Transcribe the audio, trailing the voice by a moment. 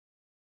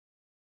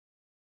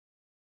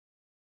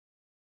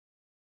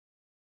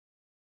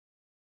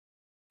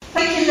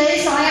Thank you,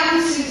 Liz. I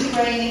am Susan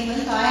Gray in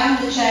England. I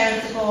am the chair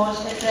of the board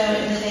at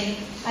Derwent Living,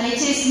 and it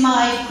is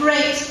my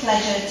great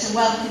pleasure to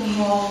welcome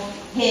you all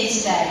here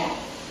today.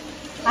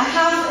 I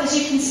have, as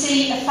you can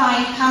see, a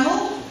fine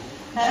panel.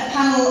 A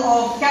panel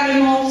of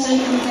Gary Morton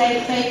from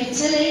Baker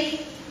Tilly,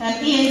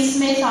 Ian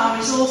Smith, our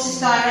Resources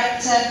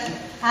Director,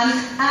 and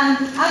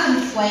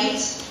Adam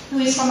Thwaite, who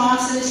is from our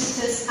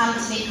solicitors,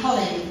 Anthony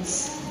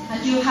Collins.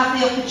 And you'll have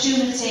the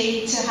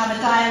opportunity to have a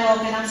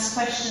dialogue and ask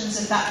questions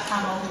of that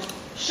panel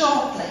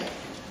shortly.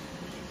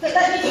 But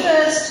let me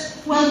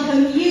first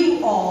welcome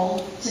you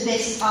all to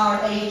this, our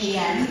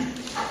AGM.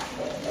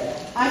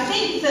 I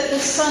think that the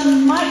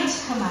sun might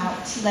come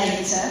out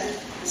later,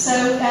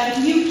 so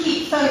you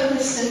keep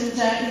focused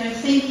and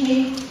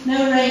thinking,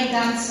 no rain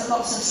dance, but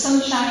lots of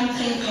sunshine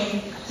thinking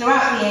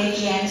throughout the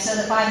AGM, so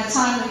that by the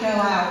time we go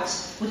out,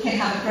 we can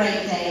have a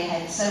great day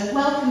ahead. So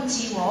welcome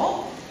to you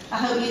all. I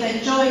hope you've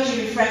enjoyed your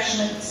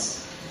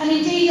refreshments and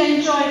indeed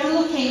enjoyed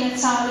looking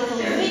at our little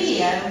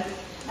video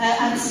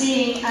and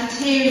seeing and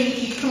hearing, if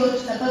you could,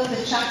 above the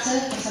chatter,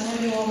 because I know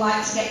you all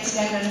like to get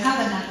together and have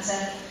a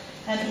natter,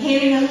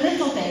 hearing a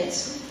little bit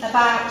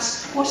about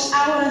what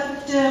our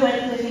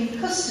Derwent Living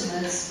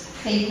customers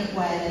think of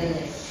where they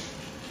live.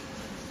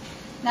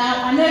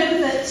 Now, I know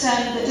that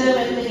the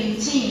Derwent Living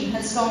team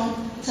has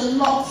gone to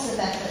lots of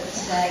effort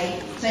today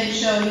to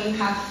ensure you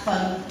have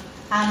fun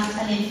and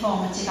an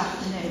informative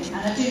afternoon, and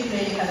I do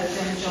really hope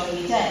you enjoy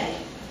your day.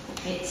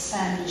 It's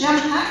a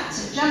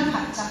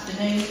jam-packed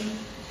afternoon,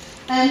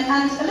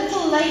 and a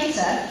little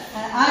later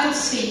I will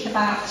speak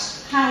about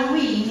how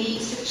we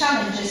meet the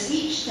challenges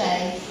each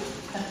day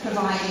of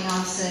providing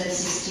our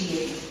services to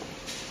you.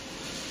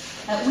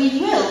 We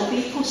will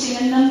be putting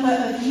a number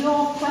of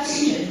your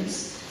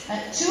questions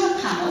to a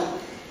panel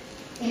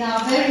in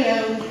our very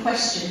own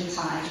question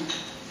time,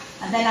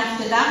 and then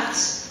after that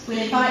we'll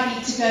invite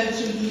you to go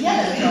through the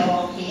yellow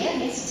door here.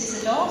 Yes, it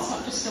is a door, it's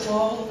not just a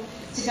wall.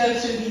 To go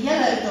through the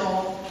yellow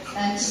door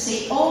and to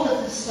see all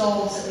of the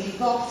stalls that we've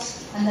got,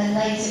 and then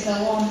later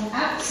go on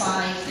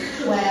outside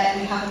where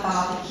we have a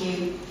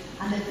barbecue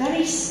and a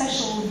very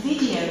special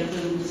video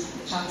booth,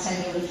 which I'll tell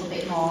you a little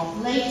bit more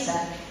later.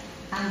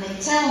 And they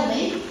tell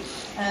me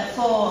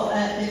for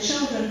the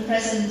children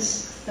present,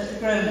 but the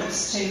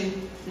grown-ups too,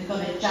 we've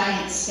got a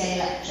giant scale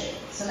electric.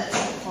 So let's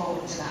look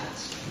forward to that.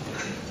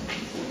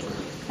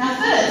 Now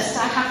first,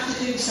 I have to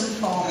do some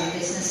formal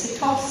business,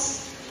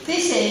 because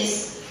this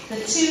is the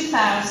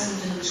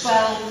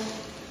 2012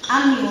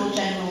 Annual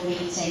General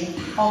Meeting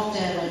of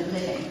Derwent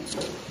Living.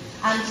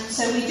 And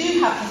so we do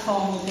have the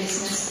formal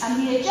business,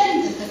 and the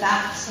agenda for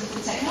that, if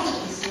the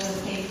technology is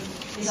working,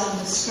 is on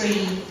the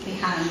screen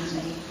behind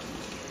me.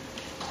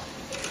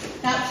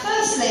 Now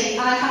firstly,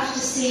 I have to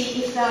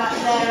see if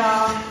there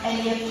are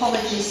any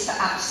apologies for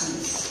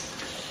absence.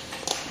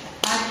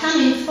 I can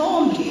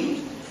inform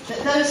you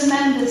that those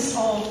members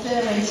of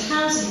Derwent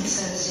Housing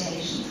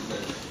Association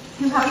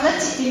who have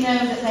let it be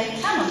known that they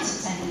cannot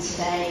attend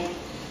today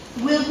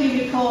will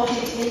be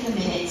recorded in the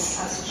minutes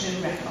as a true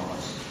record.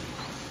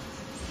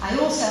 I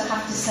also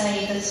have to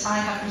say that I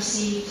have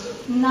received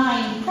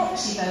 9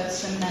 proxy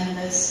votes from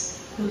members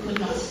who could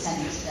not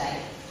attend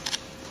today.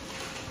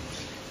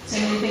 So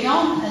moving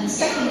on, and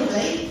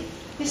secondly,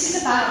 this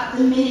is about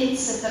the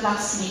minutes of the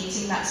last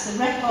meeting. That's the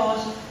record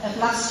of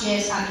last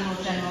year's annual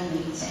general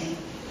meeting.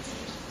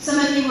 Some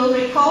of you will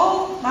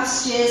recall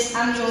last year's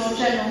annual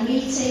general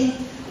meeting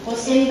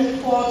was in the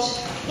Quad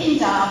in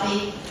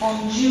Derby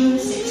on June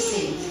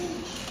 16th.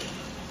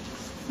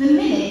 The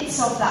minutes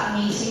of that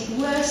meeting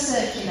were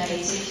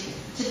circulated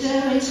to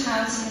Derwent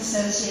Housing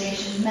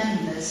Association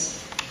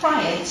members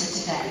prior to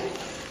today,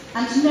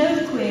 and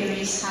no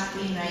queries have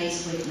been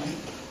raised with me.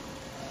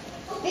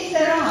 If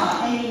there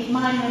are any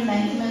minor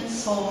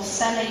amendments for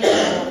spelling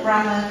or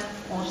grammar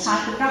or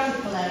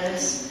typographical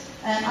errors,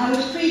 I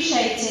would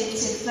appreciate it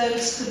if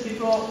those could be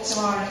brought to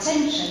our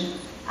attention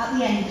at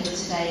the end of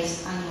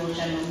today's annual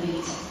general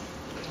meeting.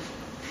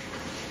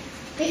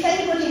 If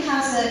anybody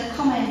has a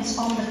comment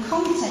on the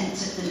content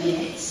of the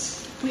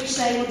minutes, which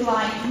they would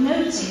like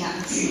noting at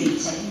this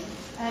meeting,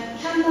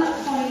 can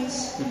that point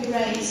be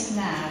raised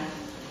now?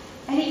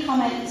 Any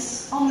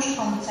comments on the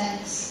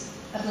contents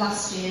of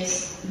last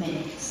year's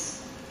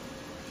minutes?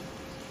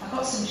 I've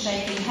got some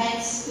shaking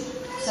heads,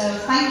 so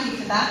thank you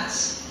for that.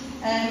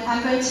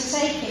 I'm going to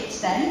take it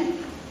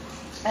then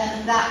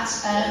that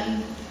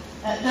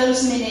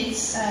those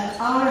minutes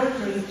are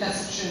approved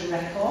as a true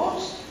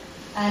record,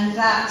 and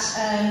that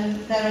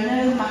there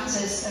are no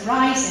matters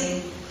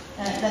arising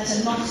that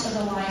are not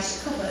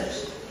otherwise covered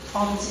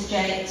on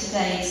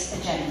today's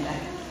agenda.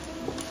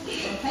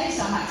 Okay,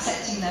 so I'm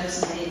accepting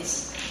those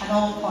minutes, and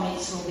all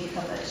points will be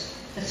covered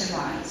that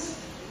arise.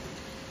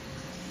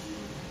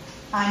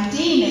 I'm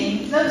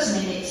deeming those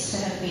minutes to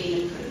have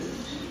been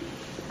approved,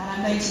 and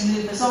I'm going to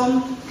move us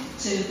on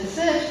to the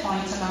third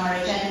point on our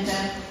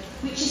agenda,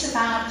 which is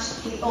about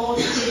the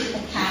audited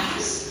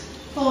accounts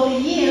for the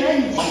year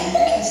ending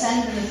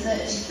December the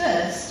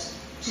 31st,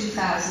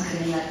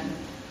 2011.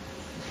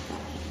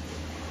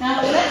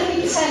 Now, let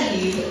me tell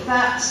you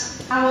that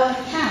our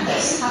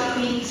accounts have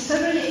been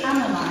thoroughly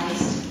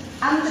analysed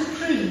and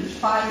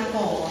approved by the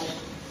board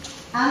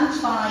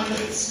and by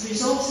its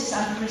Resources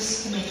and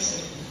Risk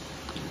Committee.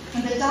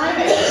 And the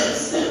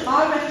directors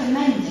are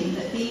recommending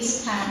that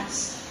these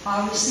accounts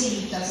are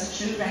received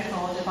as a true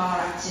record of our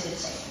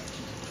activity.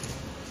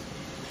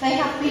 They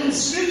have been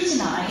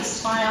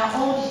scrutinised by our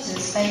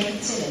auditors, Baker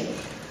Tilly,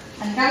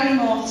 and Gary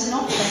Morton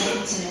of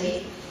Baker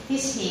Tilly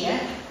is here,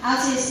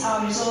 as is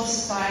our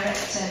Resources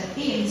Director,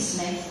 Ian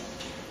Smith,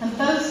 and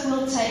both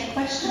will take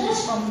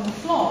questions from the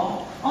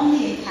floor on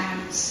the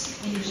accounts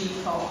in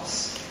due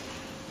course.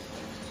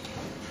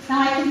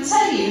 Now, I can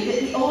tell you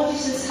that the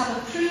auditors have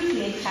approved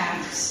the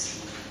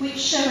accounts, which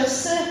show a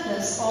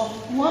surplus of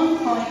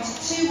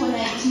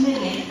 1.218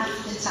 million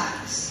after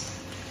tax.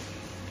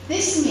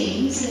 This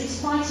means, and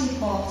it's quite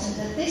important,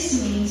 that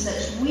this means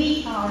that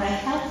we are a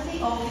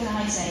healthy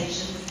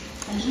organisation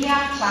and we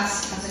are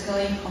classed as a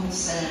going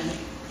concern.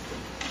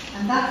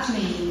 And that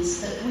means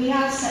that we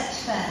are set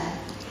fair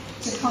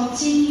to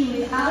continue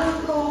with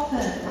our core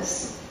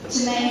purpose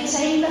to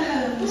maintain the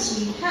homes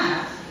we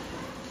have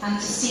and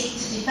to seek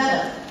to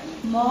develop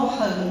more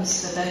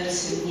homes for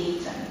those who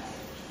need them.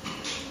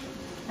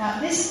 Now,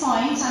 at this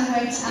point, I'm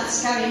going to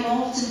ask Gary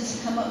Morton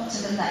to come up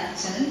to the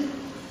lectern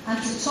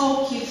and to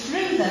talk you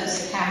through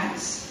those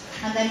accounts,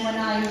 and then when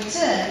I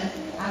return,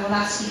 I will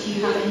ask if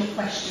you have any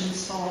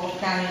questions for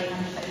Gary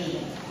and for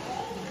Ian.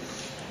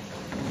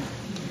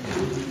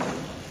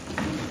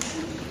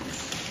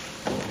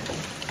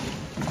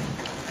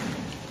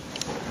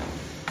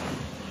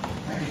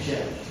 Thank you,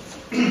 Chair.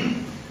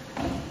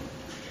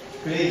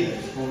 Good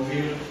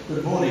evening,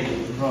 good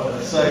morning,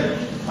 rather. So,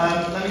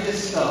 let me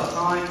just start.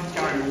 I'm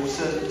Gary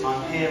Morton.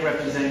 I'm here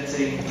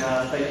representing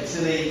Baker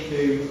Tilly,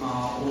 who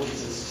are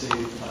auditors to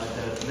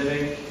Derwent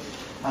Living.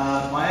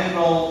 My own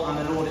role, I'm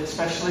an audit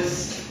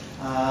specialist,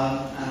 and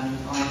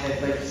I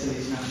head Baker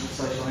Tilly's National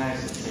Social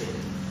Housing team.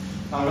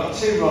 Now, I've got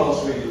two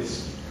roles really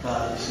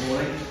this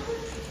morning.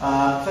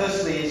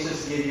 Firstly, is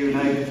just to give you an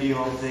overview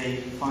of the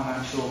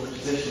financial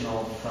position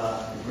of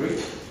the group.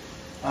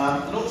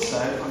 And also,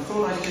 I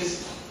thought I'd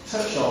just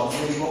touch on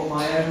really what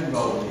my own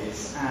role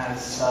is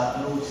as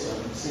an auditor.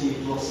 I can see you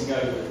glossing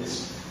over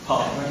this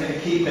part. I'm going to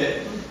keep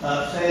it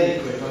fairly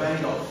quick. I've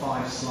only got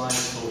 5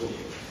 slides for you.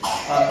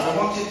 But I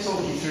wanted to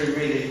talk you through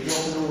really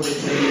what an audit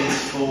means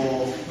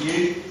for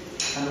you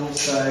and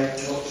also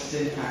what its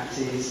impact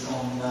is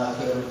on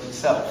Derwent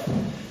itself. So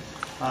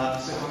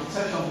if I can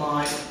touch on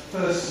my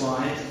first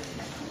slide.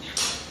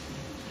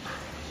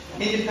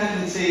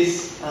 Independence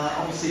is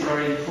obviously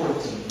very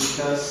important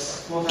because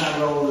what our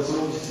role as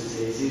auditors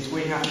is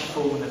we have to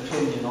form an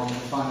opinion on the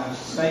financial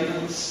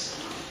statements.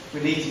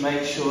 We need to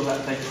make sure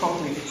that they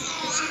properly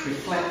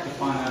reflect the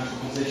financial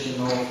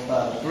position of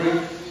the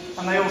group,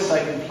 and they also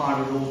comply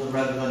with all the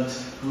relevant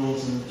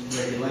rules and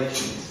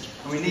regulations.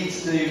 And we need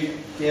to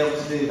be able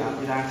to do that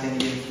without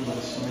any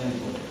influence from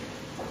anyone.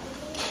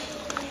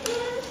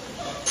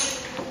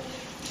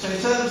 So in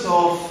terms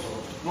of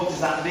what does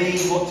that mean,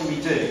 what do we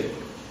do?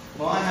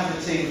 Well, I have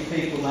a team of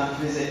people that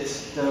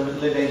visit Derwent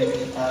Living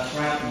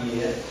throughout the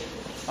year.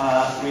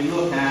 We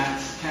look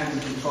at accounting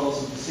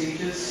controls and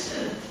procedures.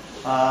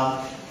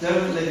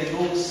 Derwent Living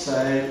also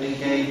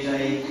engage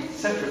a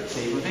separate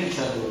team of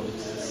internal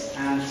auditors,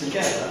 and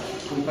together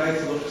we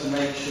both look to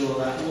make sure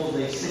that all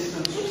the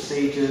systems and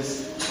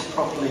procedures are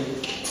properly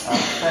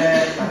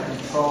fair and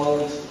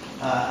controlled,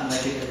 and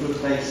they give a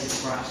good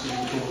basis for actually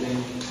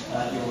recording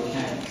your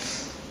accounts.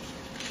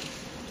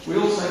 We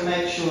also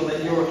make sure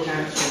that your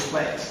accounts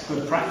reflect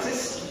good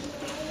practice,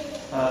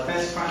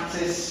 best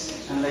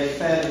practice, and they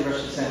fairly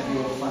represent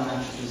your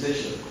financial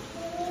position.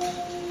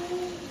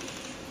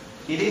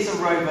 It is a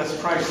robust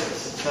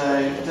process, so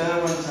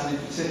Derwent and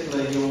in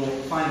particular your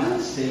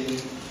finance team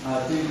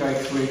do go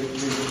through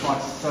quite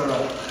a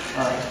thorough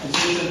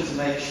position to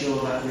make sure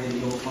that really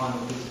your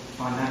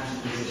financial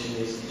position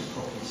is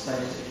properly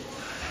stated.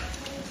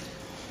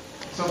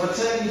 So if I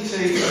turn you to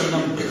the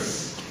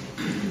numbers.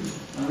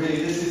 And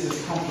really, this is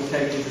as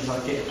complicated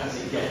as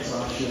it gets, I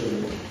assure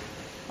you.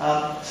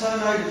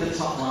 Turnover at the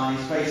top line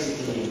is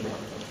basically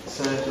income.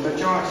 So the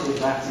majority of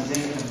that is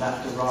income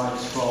that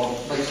derives from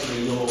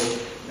basically your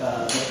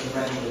the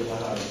rental of the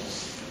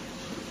homes.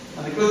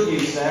 And the good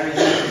news there is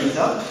income is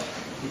up.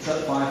 It's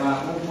up by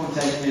about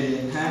 £1.8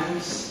 million.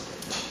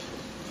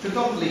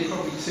 Predominantly,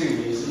 probably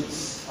 2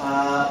 reasons.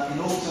 In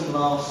autumn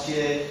last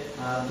year,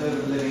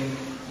 Derwent Living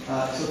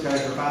took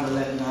over about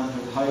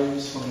 1,100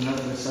 homes from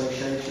another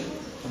association.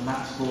 And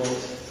that's brought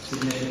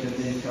significant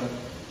income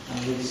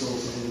and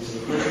resources into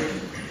the group.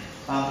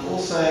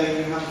 Also,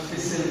 we have a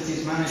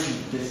facilities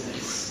management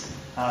business,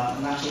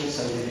 and that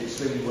also did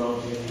extremely well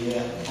during the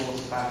year, brought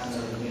about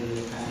another £1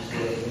 million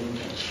worth of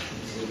income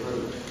into the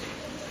group.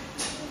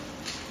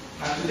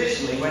 Now,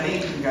 traditionally, when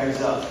income goes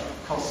up,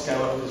 costs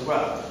go up as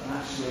well. And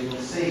actually,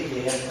 you'll see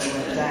here they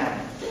went down.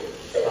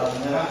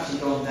 They've actually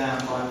gone down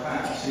by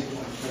about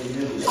 2.3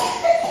 million.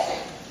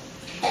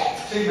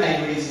 Two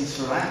main reasons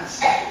for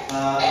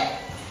that.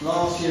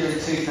 Last year in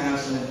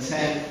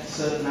 2010,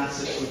 certain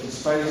assets were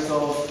disposed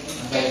of,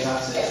 and those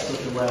assets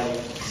took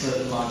away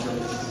certain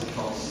liabilities and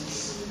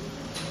costs.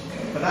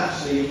 But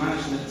actually, your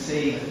management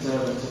team at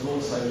Derwent have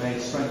also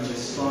made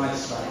strenuous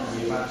strides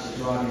strategy of actually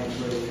driving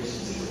through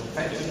efficiencies and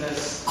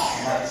effectiveness,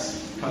 and that's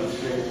come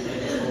through in the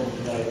form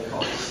of lower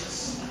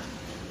costs.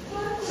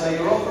 So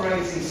your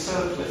operating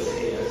surplus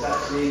here has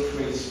actually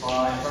increased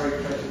by a very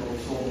credible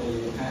 £4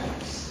 million.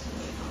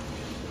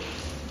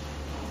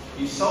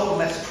 You sold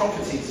less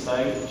properties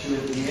though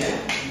during the year,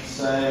 and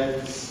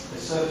so the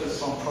surplus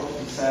on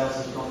property sales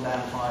has gone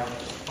down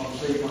from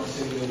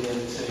 3.2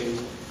 million to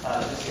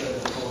just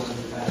over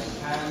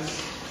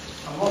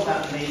 £400,000. And what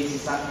that means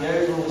is that the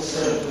overall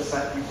surplus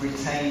that you've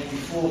retained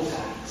before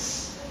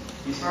tax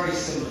is very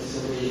similar to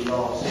the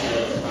last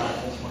year, it's about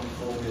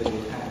 £1.4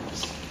 million.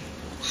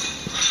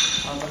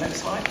 On the next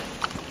slide.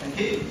 Thank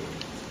you.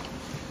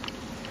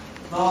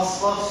 Last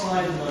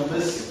slide of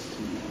numbers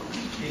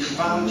is the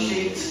balance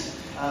sheet.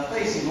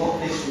 Basically what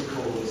this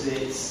records,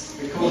 it's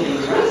recording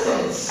your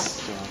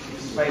assets,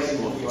 which is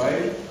basically what you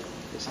own,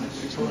 and it's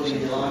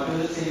recording your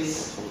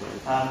liabilities,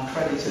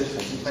 creditors,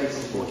 which is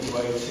basically what you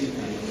owe to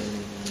people.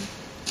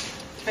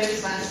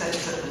 Fixed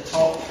assets at the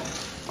top,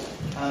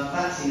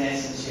 that's in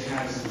essence your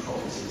housing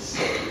properties.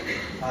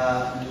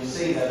 And you'll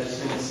see that there's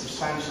been a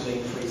substantial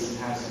increase in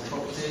housing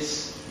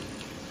properties.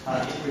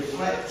 It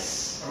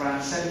reflects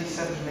around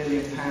 £77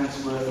 million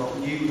worth of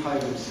new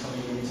homes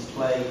coming into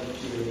play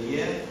during the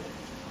year.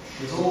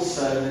 There's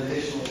also an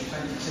additional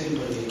 £22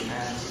 million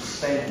of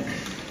spend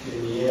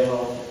during the year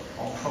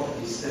on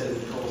properties still in the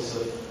course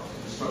of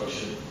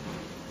construction.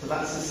 So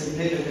that's a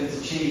significant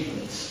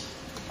achievement,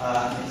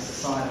 and it's a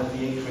sign of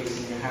the increase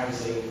in your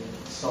housing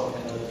stock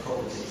and other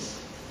properties.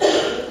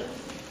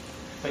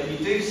 But you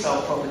do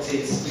sell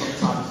properties from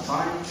time to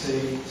time to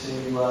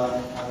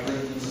bring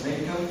in some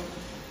income.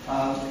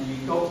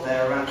 You've got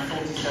there around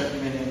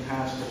 £47 million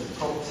worth of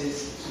properties.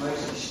 It's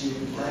mostly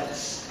student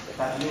lets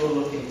that you're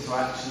looking to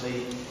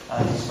actually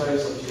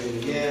dispose of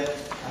during the year,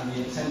 and the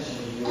intention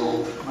of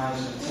your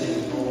management team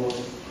and board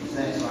is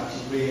then to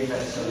actually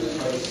reinvest those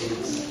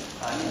proceeds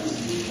into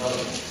new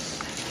developments.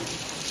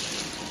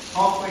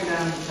 Halfway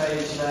down the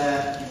page there,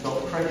 you've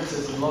got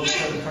creditors and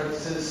long-term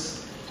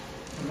creditors.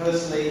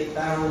 Conversely,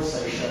 they're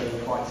also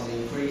showing quite an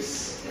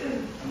increase,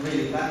 and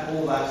really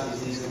all that is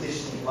these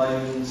additional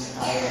loans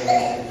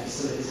and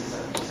facilities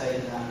that we've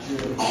taken out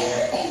during the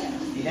year,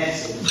 in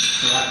essence,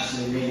 to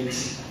actually meet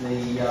the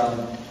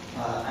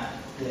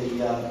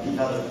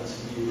development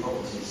of new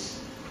properties.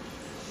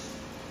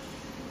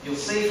 You'll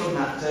see from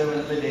that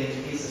Derwent Living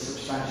is a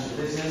substantial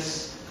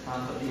business,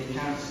 but the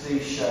accounts do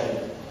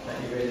show that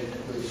you're in a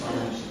good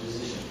financial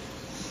position.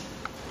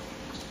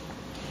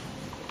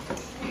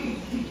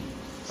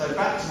 So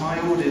back to my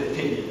audit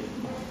opinion.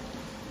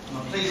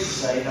 I'm pleased to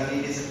say that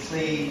it is a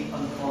clean,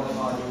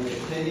 unqualified audit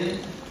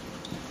opinion.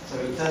 So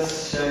it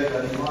does show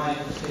that, in my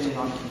opinion,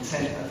 I'm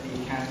content that the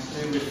accounts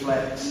do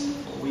reflect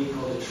what we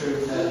call a true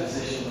and fair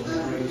position of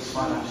the group's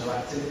financial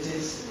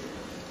activities.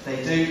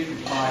 They do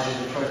comply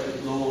with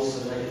appropriate laws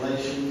and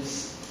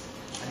regulations,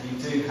 and you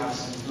do have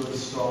some good,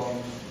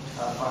 strong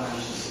financial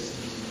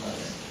systems in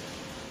place.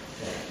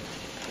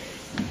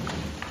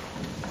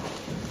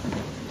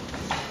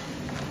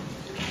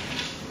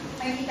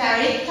 Thank you,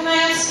 Gary. Can I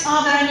ask,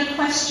 are there any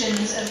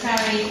questions of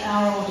Gary,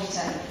 our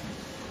auditor?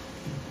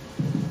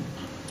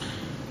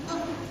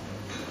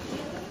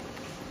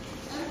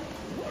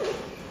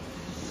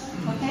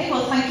 Okay,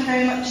 well, thank you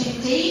very much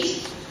indeed.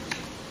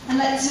 And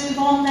let's move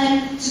on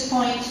then to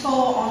point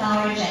 4 on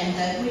our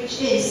agenda,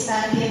 which is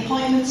the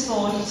appointment of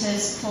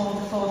auditors for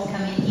the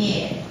forthcoming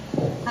year.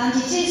 And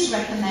it is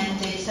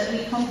recommended that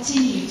we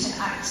continue to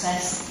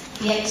access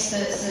the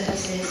expert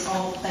services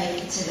of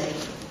Baker Tilly.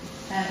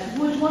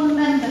 Would one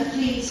member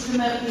please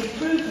promote the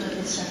approval of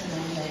this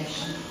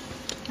recommendation?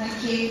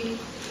 Thank you.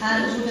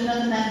 And would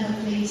another member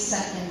please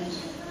second?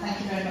 Thank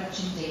you very much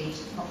indeed.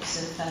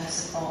 Lots of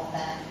support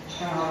there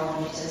for our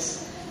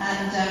auditors.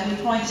 And we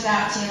pointed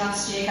out to you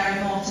last year, Gary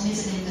Morton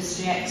is an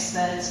industry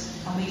expert,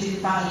 and we do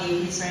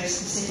value his very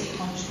specific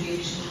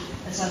contribution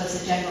as well as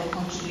the general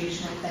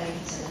contribution of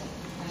Baker Tilly.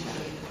 Thank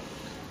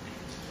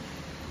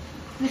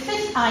you. The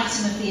 5th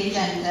item of the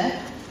agenda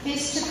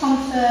is to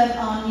confirm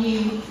our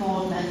new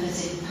board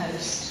members in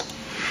post.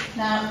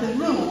 Now, the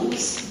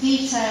rules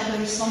detail the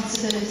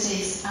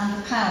responsibilities and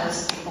the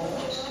powers of the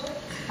board,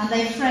 and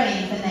they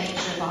frame the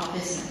nature of our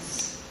business.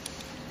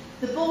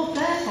 The board,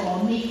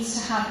 therefore, needs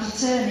to have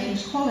determined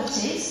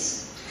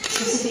qualities,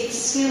 specific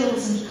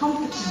skills and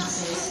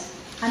competencies,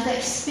 and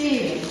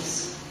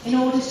experience in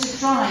order to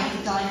drive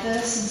the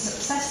diverse and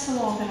successful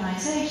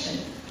organisation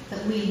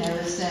that we know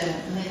as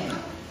Derwent Living.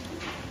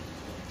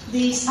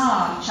 These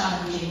are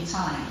challenging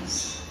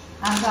times,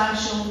 and I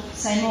shall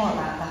say more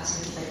about that a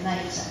little bit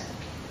later.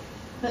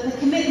 But the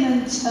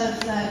commitment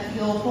of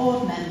your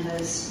board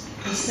members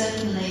is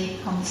certainly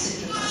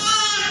considerable.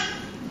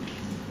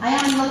 I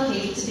am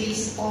lucky to be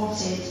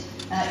supported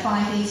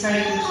by these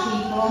very good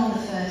people on the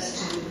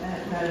first 2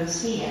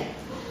 rows here.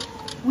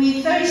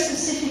 We've very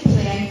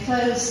specifically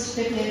enclosed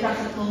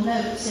bibliographical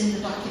notes in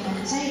the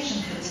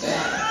documentation for today,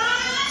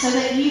 so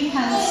that you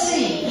can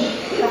see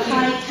the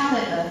high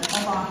calibre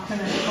of our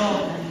current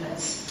board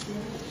members.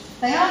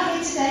 They are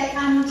here today,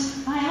 and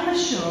I am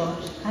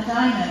assured, and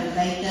I know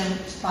they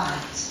don't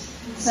bite.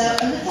 So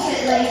a little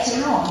bit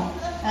later on,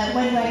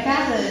 when we're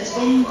gathered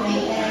in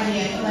the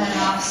area where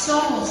our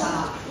stalls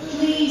are,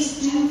 please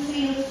do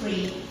feel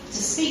free to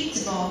speak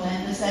to board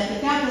members. They'll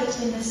be gathered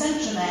in the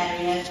central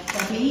area,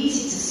 they'll be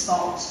easy to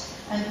spot,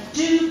 and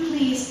do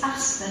please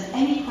ask them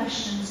any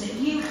questions that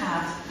you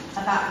have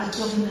about the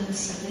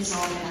governance of this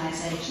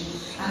organisation,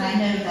 and I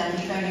know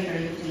they'll be very,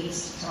 very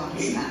pleased to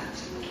answer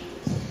that.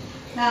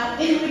 Now,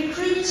 in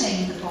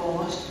recruiting the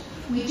board,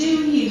 we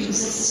do use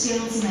a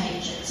skills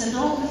matrix, and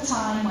all the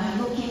time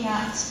we're looking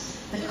at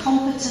the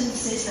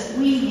competencies that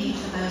we need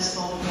for those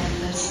board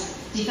members,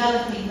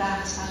 developing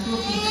that and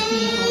looking for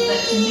people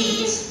that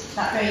meet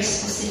that very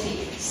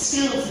specific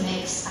skills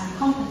mix and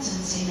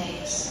competency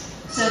mix,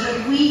 so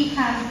that we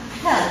can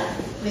help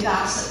with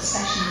our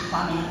succession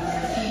planning for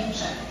the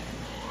future.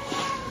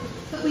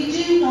 But we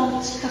do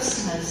want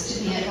customers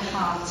to be at the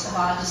heart of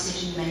our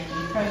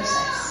decision-making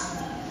process.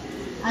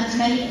 And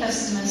many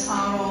customers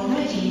are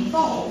already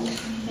involved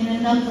in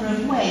a number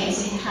of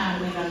ways in how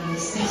we run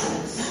this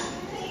business.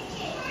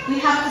 We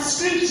have the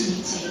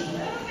scrutiny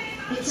team.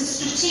 It's a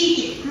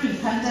strategic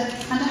group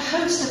and a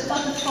host of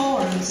other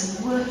forums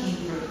and working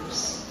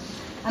groups.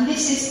 And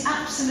this is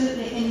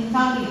absolutely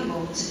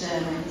invaluable to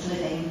Derwent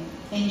Living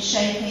in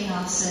shaping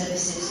our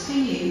services for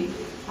you,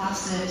 our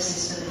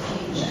services for the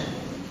future.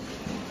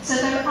 So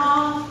there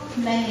are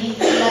many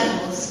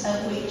levels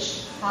at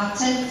which our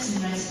tenants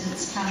and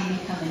residents can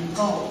become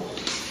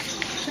involved.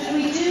 But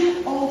we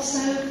do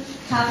also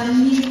have a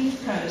new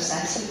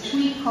process which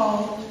we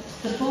call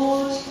the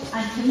Board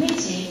and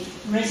Committee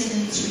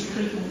Residents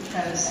Recruitment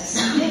Process.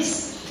 And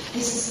this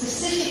is a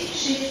specific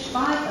shift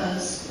by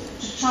us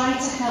to try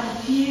to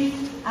help you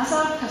as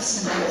our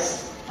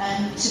customers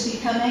to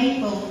become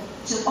able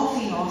to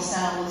offer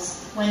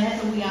yourselves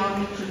whenever we are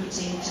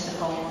recruiting to the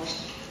board.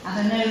 And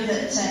I know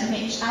that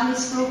Mitch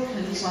Alisbrook,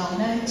 who is well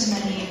known to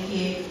many of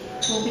you,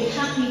 will be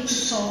happy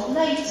to talk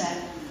later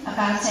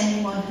about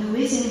anyone who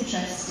is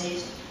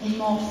interested in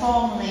more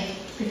formally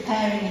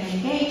preparing and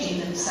engaging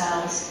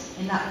themselves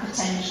in that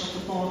potential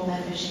for board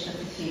membership of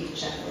the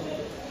future.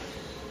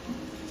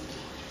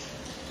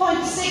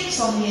 Point 6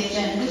 on the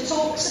agenda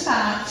talks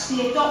about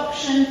the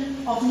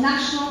adoption of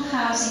National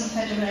Housing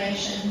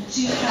Federation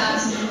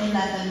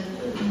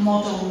 2011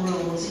 model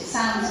rules. It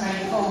sounds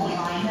very formal,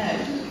 I know.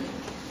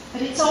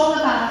 But it's all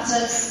about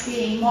us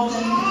being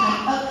modern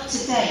and up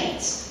to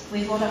date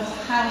with what a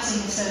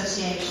housing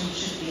association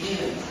should be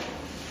doing.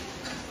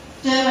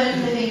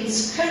 Derwent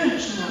Living's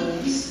current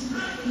rules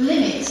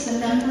limit the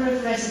number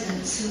of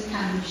residents who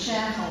can be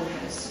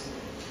shareholders.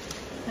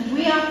 And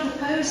we are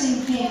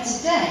proposing here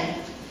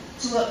today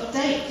to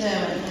update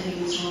Derwent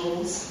Living's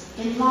rules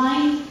in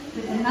line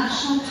with the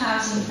National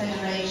Housing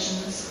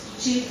Federation's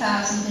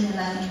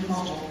 2011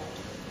 model.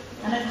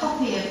 And a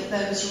copy of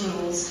those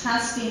rules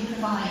has been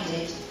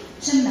provided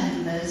to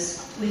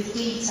members with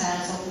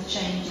details of the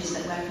changes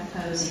that we're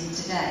proposing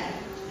today.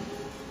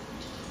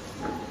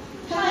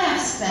 Can I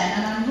ask then,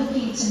 and I'm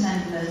looking to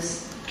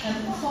members,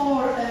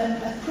 for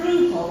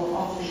approval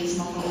of these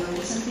model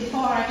rules, and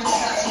before I just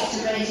ask you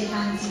to raise your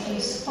hands if you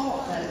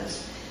support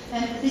those,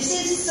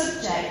 this is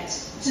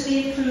subject to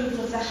the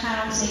approval of the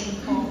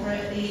Housing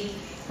Corporate,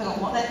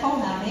 forgot what they're called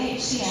now, the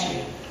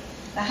HCA,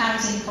 the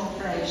Housing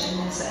Corporation,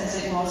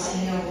 as it was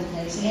in the olden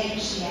days, the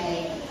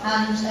HCA,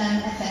 and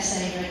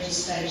FSA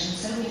registration.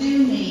 So we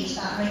do need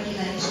that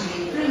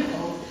regulatory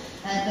approval.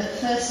 But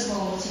first of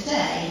all,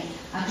 today,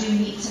 I do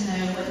need to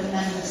know whether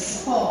members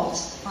support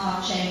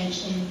our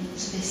change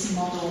into this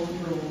model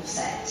rule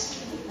set.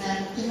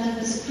 Do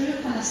members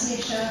approve? Can I see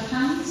a show of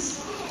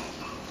hands?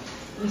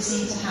 We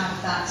seem to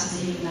have that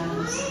as a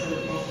unanimous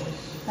approval.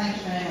 Thank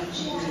you very much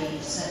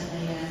indeed.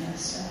 Certainly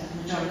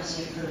a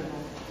majority approval.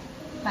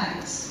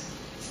 Thanks.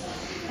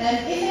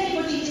 If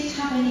anybody did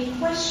have any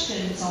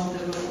questions on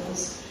the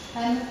rules,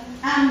 Anne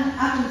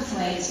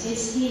Adamthwaite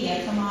is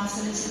here from our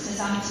solicitors,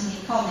 Anthony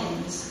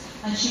Collins,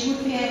 and she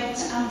would be able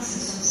to answer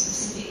some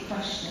specific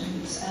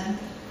questions.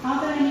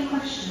 Are there any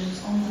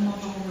questions on the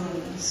model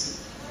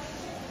rules?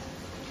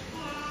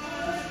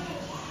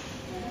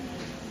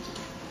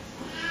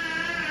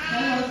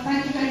 Well,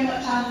 thank you very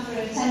much, Anne, for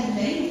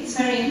attending. It's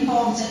very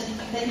important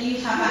that you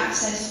have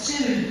access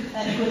to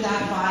good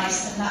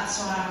advice, and that's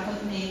why our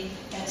company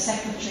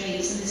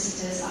secretary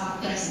solicitors are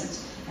present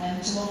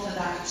to offer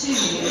that to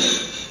you.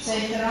 So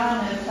if there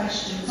are no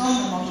questions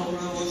on the model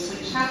rules,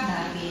 which have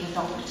now been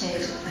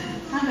adopted,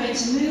 I'm going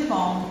to move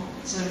on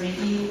to a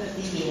review of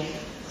the year.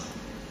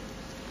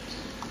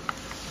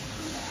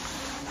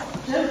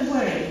 Don't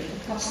worry,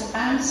 because the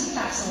bouncy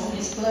castle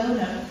is blown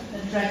up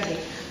and ready,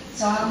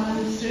 so I'll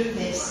move through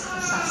this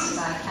as fast as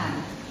I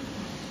can.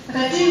 But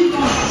I do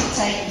want to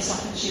take this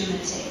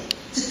opportunity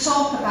to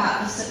talk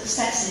about the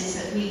successes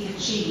that we've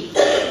achieved,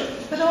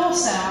 but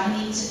also I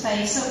need to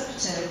face up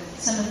to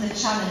some of the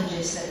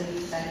challenges that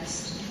we've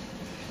faced.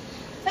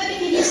 Let me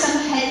give you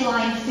some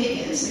headline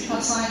figures,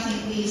 because I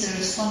think these are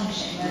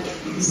astonishing, of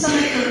some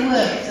of the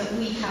work that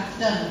we have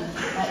done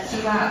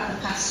throughout the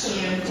past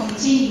year and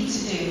continue to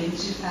do in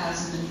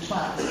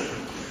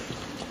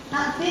 2012.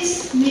 At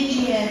this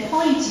mid-year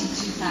point in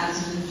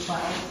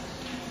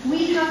 2012,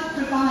 we have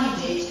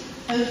provided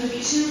over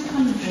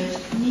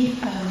 200 new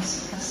homes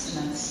for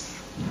customers.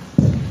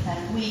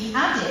 We've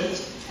added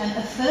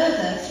a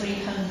further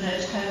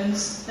 300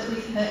 homes that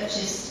we've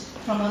purchased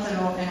from other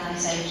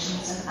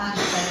organisations and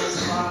added those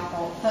to our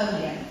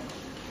portfolio.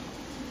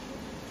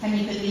 Can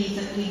you believe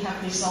that we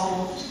have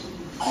resolved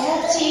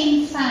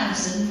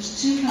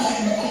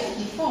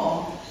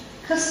 14,254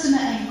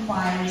 customer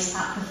enquiries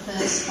at the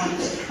first point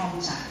of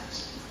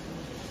contact?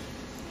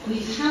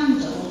 We've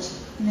handled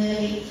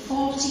nearly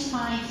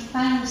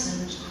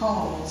 45,000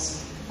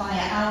 calls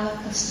via our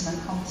customer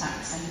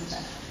contact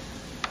centre.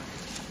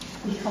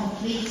 We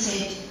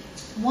completed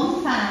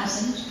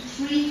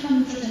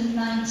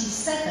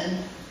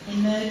 1,397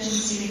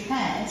 emergency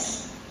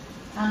repairs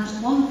and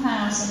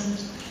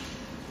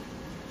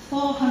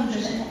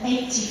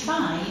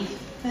 1,485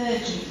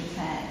 urgent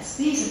repairs.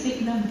 These are big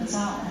numbers,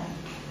 aren't they?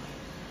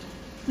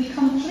 We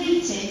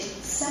completed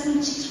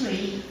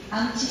 73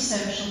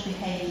 antisocial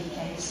behaviour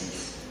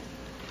cases,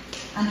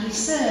 and we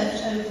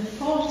served over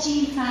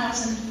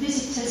 14,000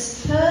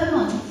 visitors per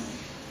month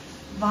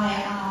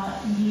via our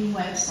new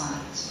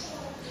website.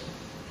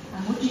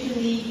 And would you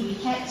believe we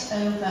kept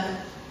over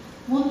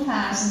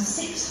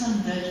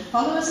 1,600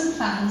 followers and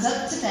fans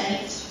up to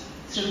date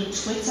through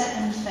Twitter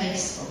and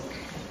Facebook.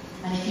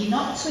 And if you're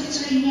not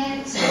Twittering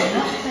yet, or you're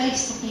not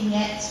Facebooking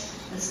yet,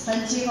 there's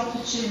plenty of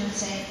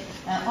opportunity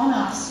on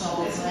our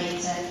stores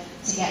later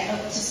to get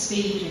up to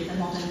speed with the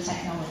modern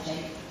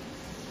technology.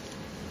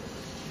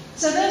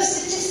 So those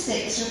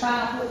statistics are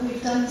about what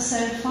we've done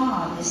so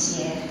far this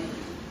year.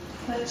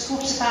 But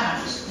what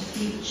about the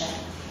future?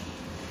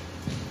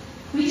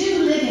 We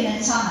do live in a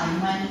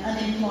time when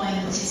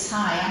unemployment is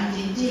high, and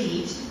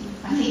indeed,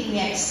 I think we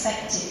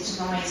expect it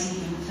to rise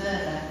even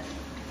further.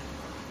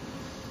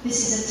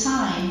 This is a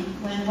time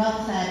when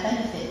welfare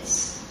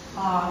benefits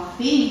are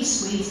being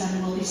squeezed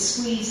and will be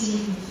squeezed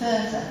even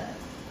further.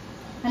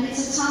 And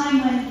it's a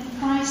time when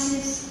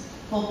prices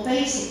for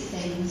basic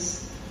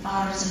things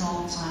are at an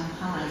all-time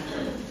high.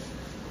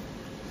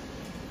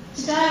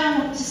 Today I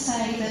want to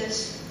say that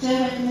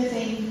Derwent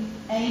Living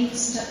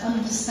aims to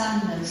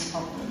understand those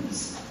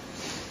problems,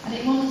 and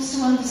it wants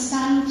to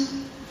understand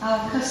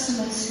our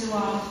customers who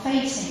are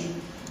facing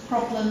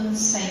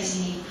problems,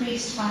 facing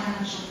increased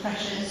financial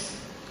pressures,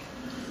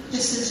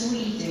 just as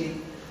we do,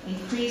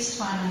 increased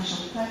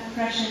financial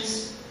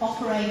pressures,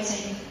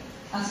 operating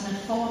as an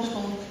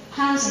affordable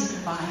housing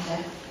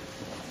provider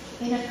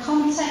in a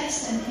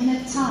context and in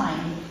a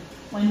time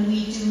when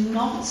we do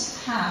not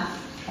have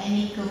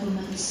any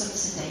government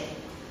subsidy.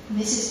 And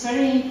this is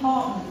very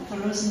important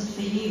for us and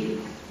for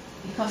you,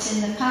 because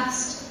in the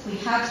past we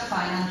had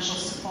financial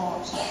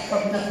support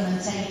from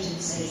government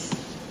agencies,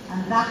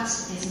 and that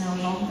is no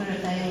longer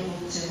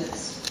available to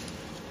us.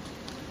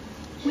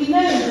 We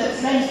know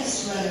that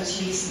rents rose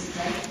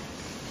recently,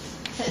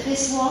 that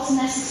this was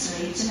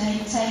necessary to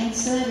maintain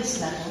service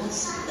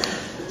levels,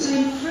 to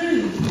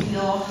improve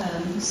your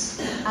homes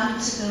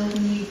and to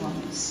build new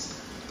ones.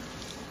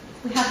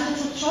 We have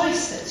little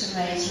choice but to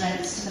raise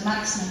rents to the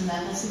maximum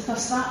levels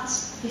because that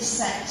is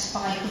set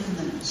by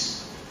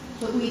government.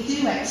 But we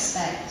do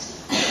expect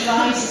that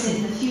rises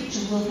in the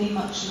future will be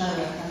much lower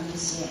than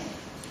this year.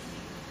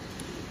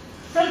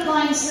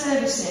 Frontline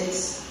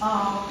services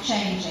are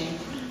changing,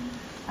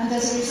 and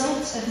as a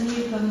result of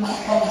new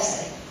government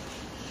policy.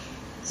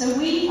 So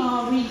we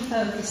are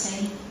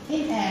refocusing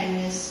in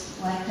areas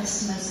where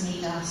customers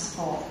need our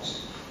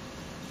support.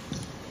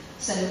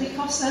 So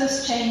because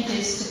those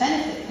changes to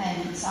benefit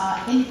payments are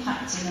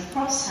impacting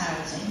across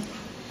housing,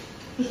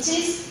 it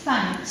is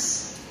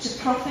thanks to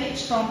profit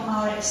from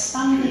our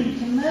expanding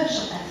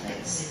commercial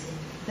efforts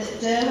that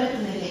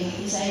Derwent Living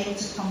is able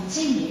to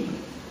continue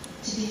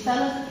to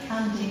develop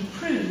and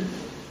improve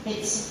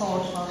its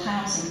affordable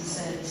housing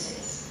services.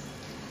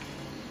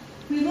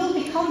 We will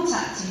be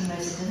contacting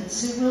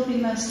residents who will be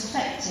most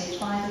affected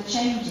by the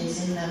changes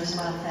in those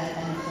welfare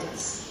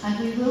benefits, and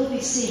we will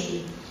be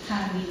seeing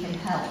how we can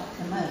help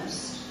the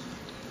most.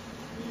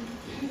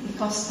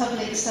 Because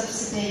public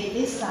subsidy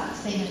is that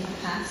thing of the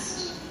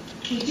past,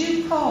 we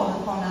do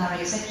call upon our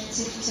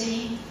executive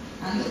team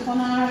and upon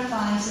our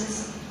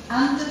advisors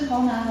and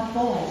upon our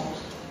board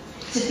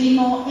to be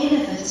more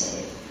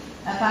innovative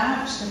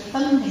about the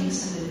funding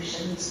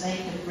solutions they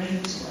can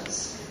bring to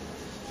us.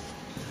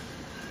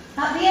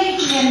 At the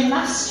AGM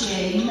last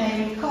year, you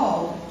may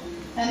recall,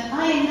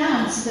 I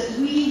announced that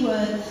we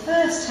were the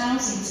first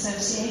housing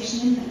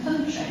association in the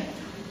country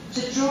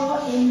to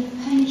draw in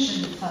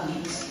pension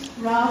funds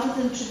rather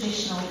than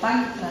traditional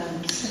bank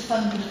loans to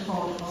fund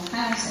affordable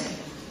housing.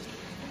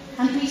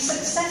 And we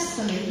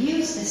successfully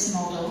used this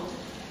model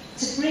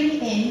to bring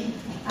in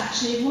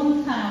actually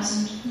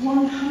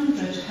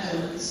 1,100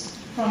 homes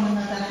from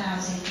another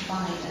housing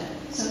provider.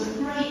 So a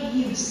great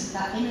use of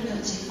that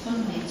innovative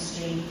funding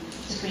stream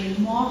to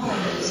bring more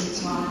homes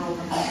into our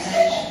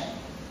organisation.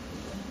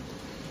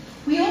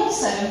 We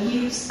also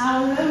use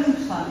our own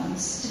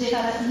funds to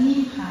develop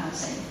new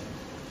housing.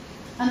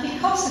 And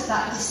because of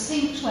that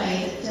distinct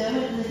way that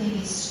Derwent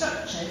Living is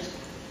structured,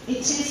 it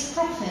is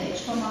profit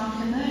from our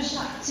commercial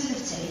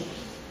activity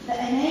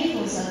that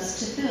enables us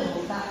to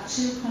build that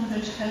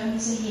 200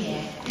 homes a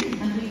year.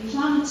 And we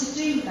plan to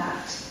do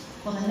that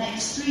for the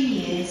next 3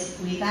 years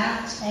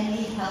without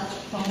any help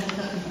from the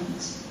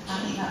government. I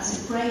think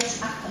that's a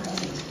great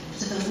accolade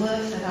to the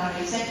work that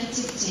our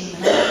executive team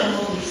and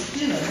our board is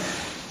doing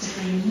to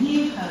bring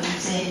new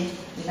homes in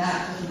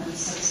without government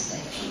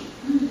subsidy.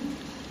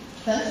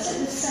 But at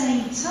the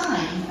same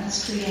time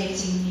as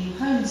creating new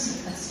homes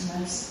for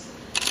customers,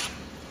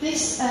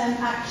 this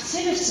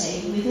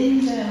activity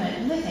within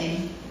Derwent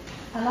Living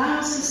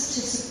allows us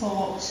to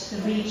support the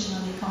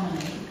regional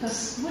economy,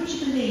 because would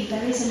you believe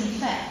there is an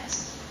effect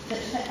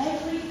that for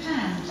every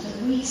pound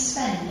that we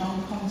spend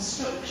on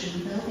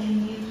construction,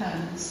 building new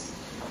homes,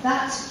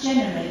 that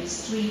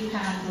generates £3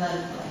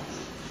 locally.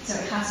 So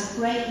it has a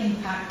great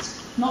impact,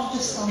 not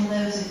just on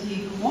those of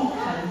you who want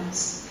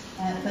homes,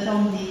 but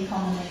on the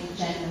economy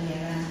generally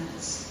around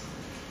us.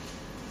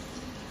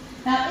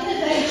 Now,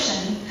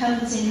 innovation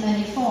comes in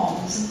many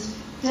forms,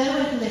 and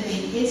Derwent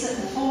Living is at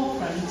the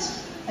forefront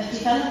of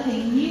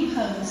developing new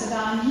homes that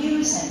are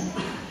using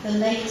the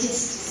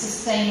latest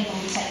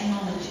sustainable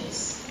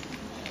technologies.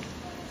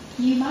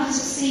 You might have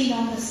seen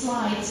on the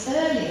slides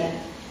earlier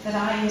that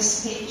I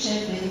was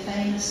pictured with a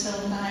famous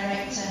film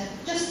director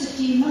just a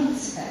few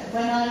months ago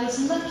when I was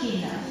lucky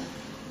enough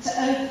to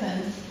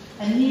open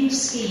a new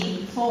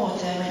scheme for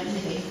Derwent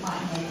Living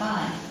quite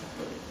nearby.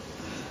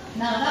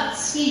 Now that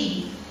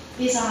scheme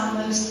is our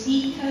most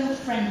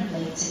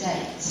eco-friendly to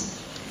date.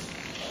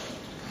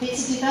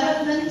 It's a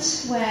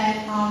development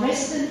where our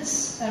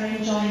residents are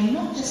enjoying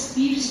not just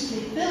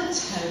beautifully built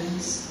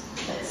homes,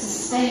 but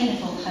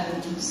sustainable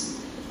homes,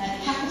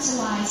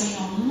 capitalising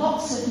on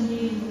lots of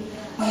new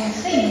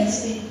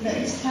things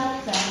that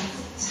help them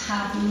to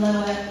have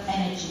lower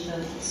energy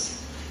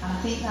bills. And I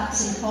think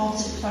that's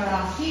important for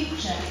our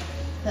future,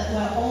 that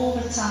we're all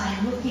the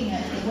time looking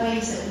at the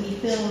ways that we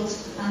build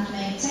and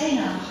maintain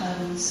our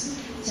homes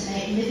to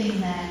make living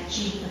there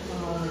cheaper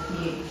for all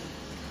of you.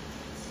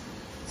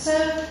 So,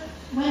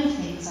 when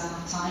things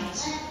are tight,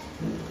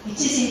 it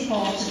is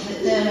important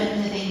that Derwent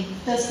Living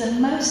does the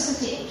most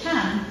that it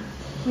can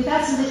with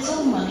as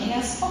little money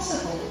as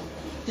possible.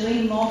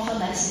 Doing more for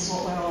less is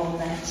what we're all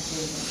there to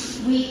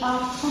do. We are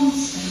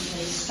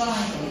constantly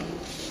striving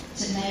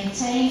to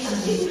maintain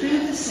and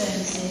improve the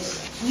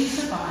services we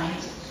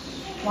provide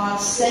while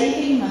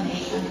saving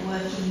money and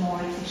working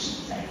more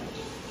efficiently.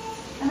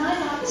 And I'd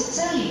like to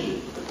tell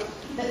you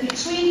that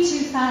between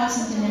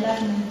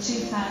 2011 and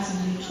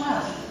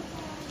 2012,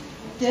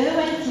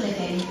 Derwent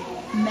Living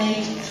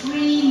made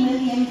 £3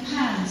 million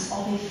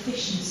of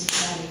efficiency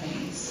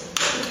savings.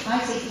 I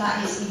think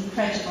that is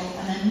incredible,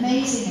 an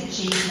amazing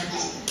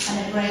achievement and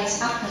a great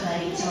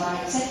accolade to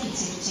our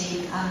executive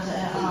team and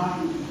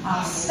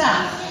our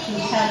staff who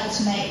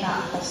helped make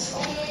that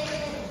possible.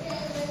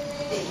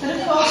 But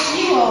of course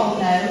you all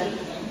know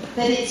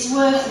that it's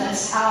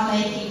worthless our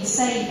making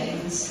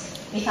savings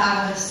if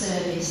our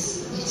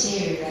service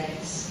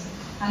deteriorates.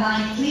 And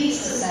I'm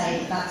pleased to say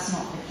that that's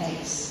not the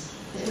case,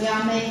 that we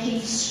are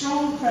making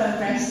strong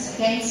progress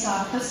against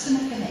our customer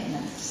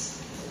commitments.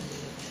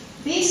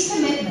 These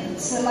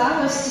commitments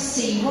allow us to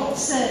see what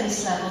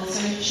service levels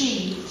are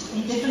achieved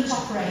in different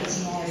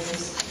operating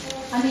areas,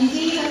 and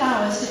indeed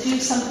allow us to do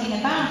something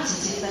about it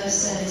if those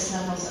service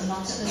levels are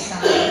not at the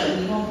standard that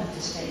we want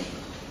them to be.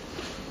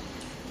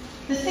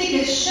 The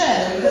figures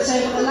show that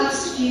over the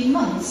last few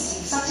months,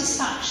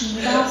 satisfaction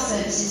with our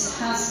services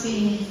has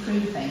been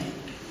improving.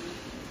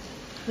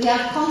 We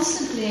are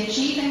constantly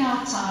achieving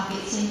our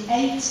targets in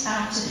 8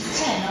 out of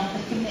 10 of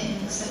the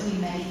commitments that we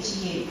made to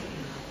you.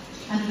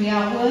 And we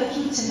are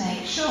working to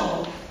make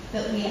sure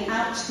that we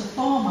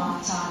outperform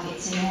our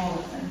targets in all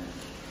of them.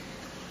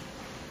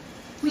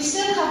 We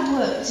still have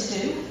work to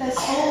do, there's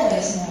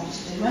always more to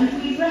do,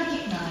 and we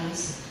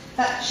recognise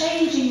that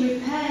changing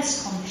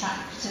repairs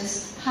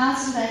contractors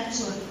has led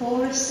to a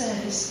poorer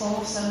service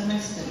for some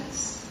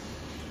residents.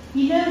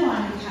 You know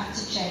why we had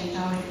to change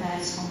our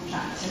repairs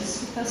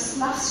contractors, because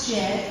last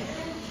year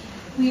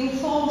we were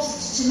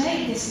forced to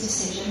make this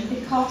decision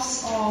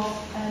because of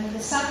the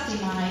sad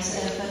demise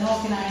of an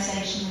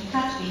organisation we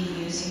had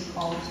been using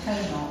called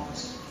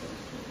Connaught.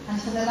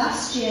 And for the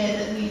last year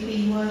that we've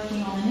been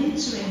working on an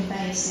interim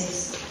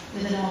basis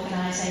with an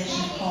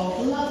organisation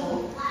called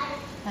Lovell,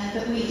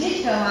 but we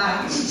did go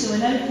out to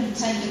an open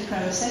tender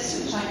process,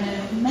 which I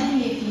know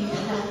many of you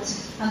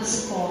helped and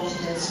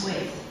supported us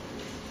with.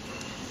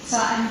 So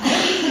I'm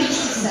very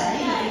pleased to say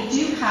that we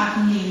do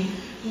have new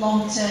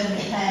long-term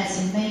repairs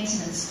and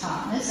maintenance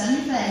partners,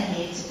 and they're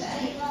here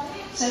today.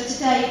 So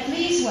today,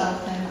 please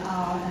welcome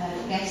our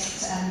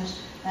guests and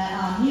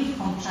our new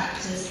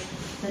contractors,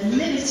 the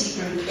Liberty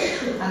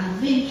Group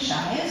and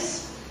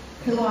Linshires,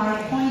 who are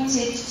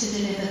appointed to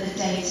deliver the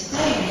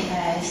day-to-day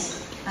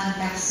repairs and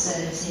gas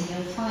servicing.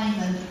 You'll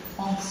find them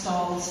on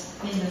stalls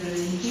in the room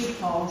in due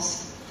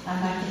course.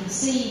 And I can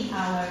see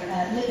our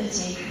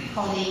Liberty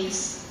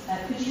colleagues.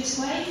 Could you just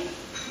wave?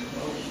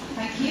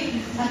 Thank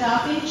you. And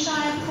our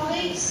Linshire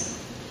colleagues.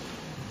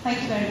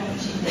 Thank you very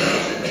much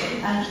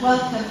indeed. And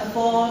welcome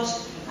aboard.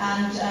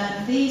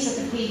 And these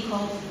are the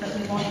people that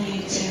we want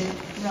you to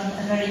run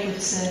a very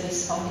good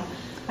service for.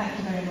 Thank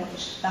you very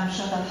much. I'm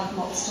sure they'll have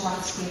lots to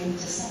ask you and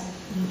to say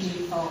in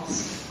due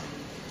course.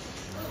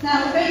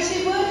 Now, we're going to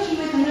be working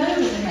with them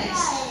over the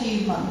next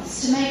few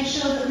months to make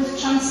sure that the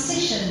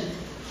transition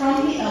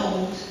from the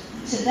old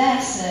to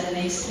their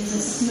service is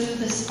as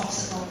smooth as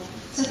possible.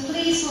 So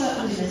please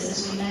work with us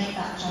as we make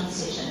that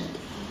transition.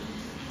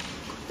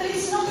 But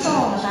it's not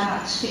all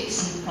about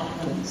fixing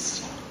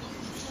problems.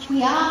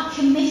 We are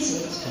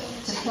committed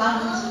to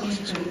planned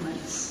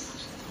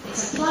improvements.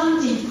 It's a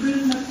planned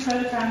improvement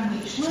programme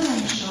which will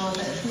ensure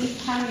that we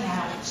carry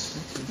out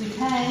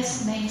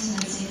repairs,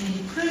 maintenance and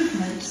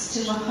improvements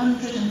to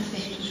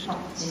 150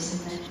 properties in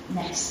the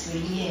next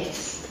 3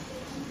 years.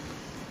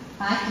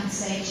 I can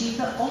say to you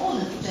that all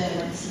of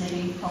Derwent's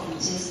living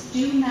properties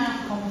do now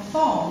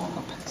conform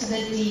to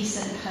the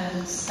Decent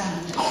Homes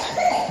standard.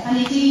 And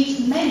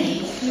indeed,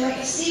 many do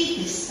exceed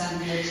this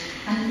standard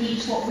and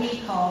meet what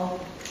we call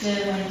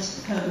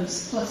Derwent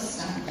Homes Plus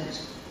standard.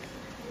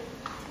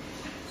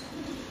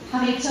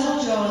 Having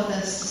told you all of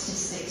those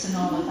statistics and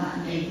all of that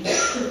news,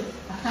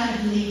 I kind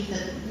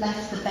of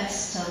left the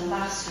best till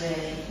last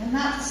really, and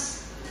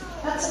that's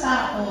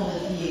about all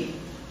of you.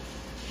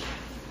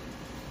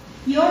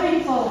 Your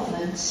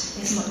involvement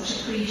is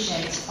much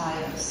appreciated by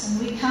us,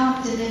 and we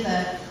can't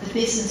deliver the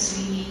business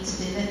we need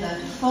to deliver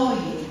for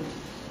you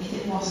if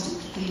it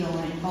wasn't for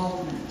your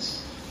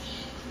involvement.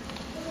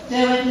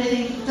 Derwent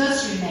Living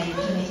does remain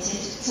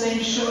committed to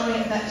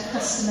ensuring that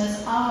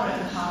customers are at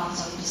the heart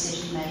of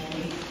decision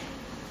making.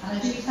 And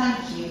I do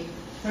thank you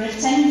for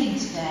attending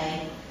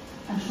today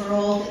and for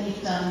all that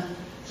you've done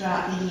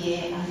throughout the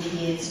year and the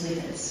years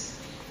with us.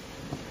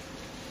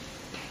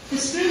 The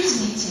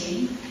scrutiny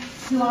team,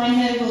 who I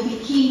know will be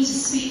keen to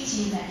speak to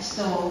you next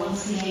door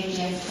once the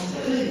AGM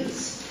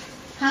concludes,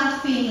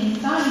 have been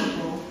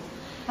invaluable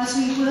as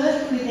we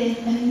work within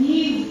a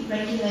new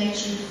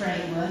regulatory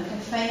framework,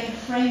 a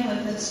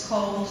framework that's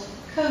called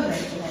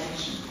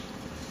co-regulation.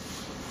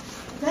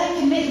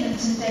 Their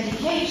commitment and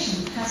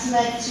dedication has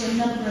led to a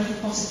number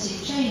of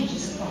positive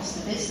changes across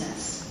the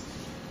business.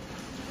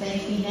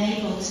 They've been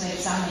able to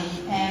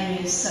examine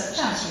areas such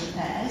as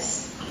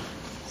repairs,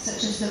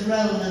 such as the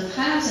role of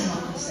housing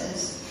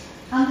officers,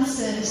 and the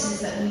services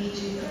that we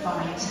do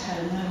provide to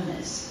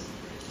homeowners.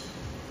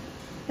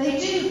 They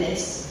do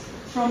this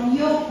from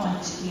your point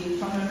of view,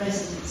 from a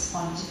resident's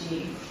point of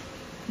view,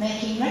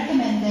 making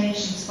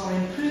recommendations for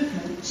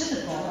improvement to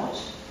the board.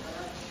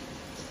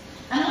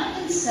 And I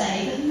can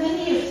say that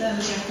many of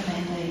those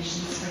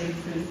recommendations for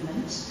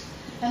improvement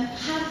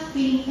have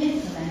been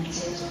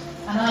implemented,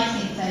 and I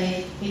think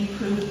they've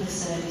improved the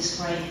service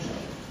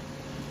greatly.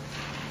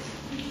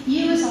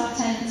 You as our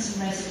tenants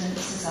and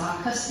residents, as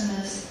our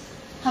customers,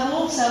 have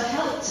also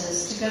helped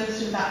us to go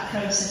through that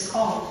process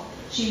of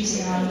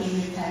choosing our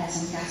new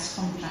repairs and gas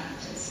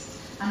contractors.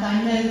 And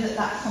I know that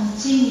that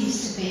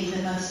continues to be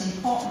the most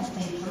important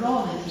thing for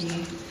all of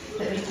you,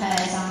 that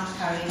repairs are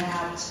carried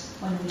out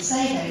when we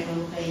say they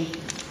will be,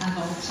 and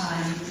on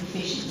time,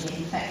 efficiently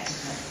and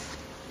effectively.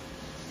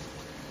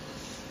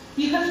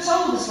 You have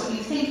told us what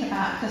you think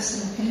about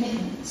customer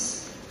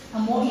commitments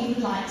and what you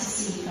would like to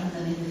see from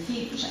them in the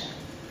future.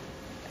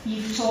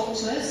 You've talked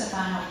to us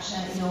about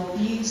your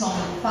views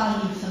on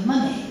value for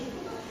money,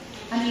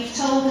 and you've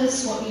told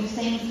us what you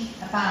think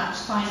about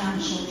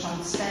financial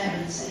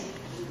transparency.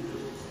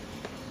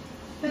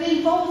 But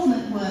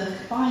involvement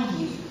work by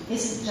you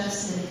isn't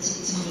just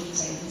limited to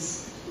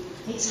meetings.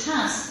 It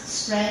has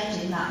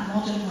spread in that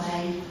modern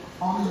way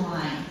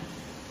online.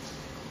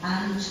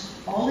 And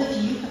all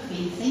of you have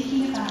been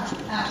thinking about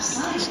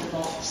outside the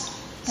box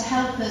to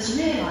help us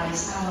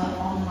realise our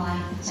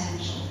online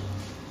potential.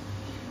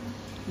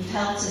 You've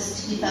helped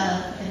us to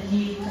develop a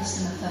new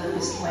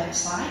customer-focused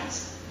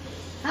website,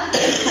 and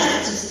you've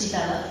helped us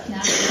develop,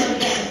 now we're going to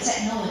get the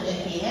technology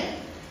here,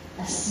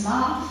 a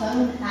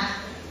smartphone app.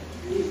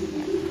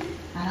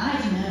 And I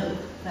know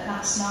that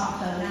that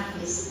smartphone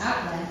app is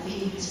out there for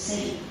you to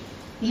see.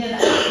 You know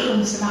that app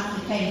comes from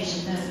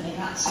application, don't you?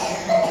 That's what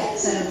we call it.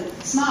 So,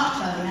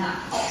 smartphone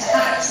app to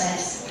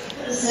access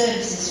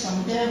services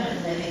from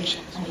Derwent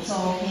Living, and it's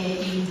all here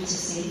for you to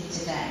see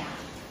today.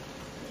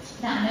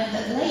 Now, I know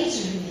that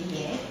later in the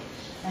year,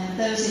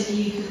 those of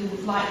you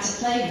who like to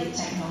play with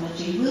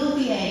technology will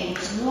be able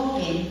to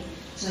log in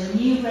to a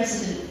new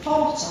resident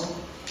portal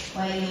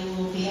where you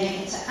will be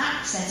able to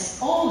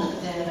access all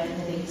of Derwent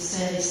Living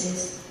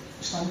services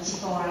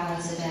 24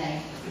 hours a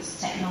day, because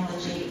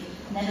technology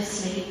never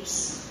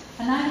sleeps,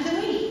 and neither do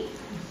we.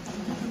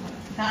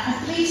 Now,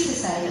 I'm pleased to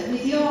say that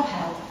with your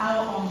help,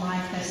 our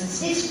online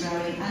presence is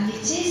growing, and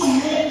it is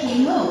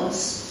making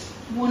us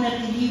one of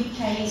the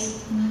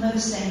UK's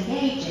most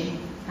engaging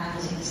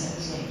housing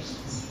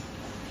associations.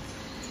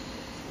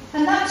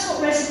 And that's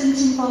what resident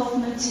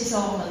involvement is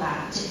all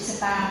about. It's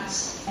about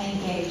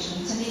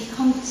engagement, and it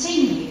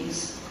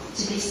continues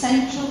to be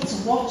central to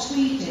what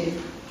we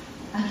do,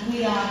 and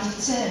we are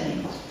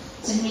determined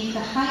to meet the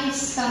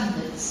highest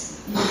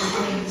standards in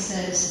delivering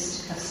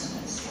services to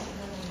customers.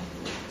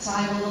 So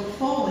I will look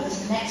forward to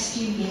the next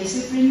few years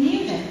with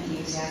renewed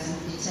enthusiasm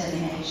and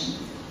determination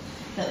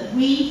that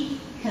we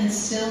can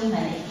still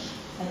make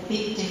a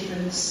big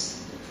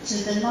difference to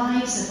the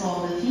lives of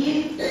all of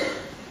you,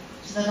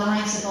 to the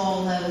lives of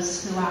all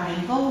those who are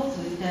involved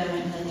with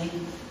Derwent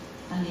Living,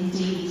 and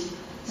indeed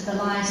to the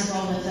lives of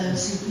all of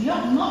those who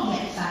have not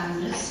yet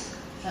found us,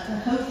 but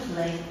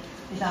hopefully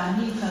with our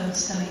new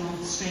homes coming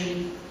on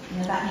stream,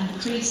 that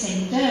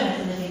increasing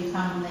Derwent Living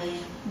family,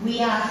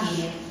 we are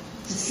here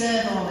to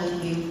serve all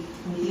of you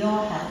with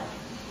your help,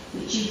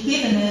 which you've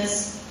given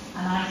us,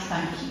 and I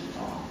thank you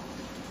for.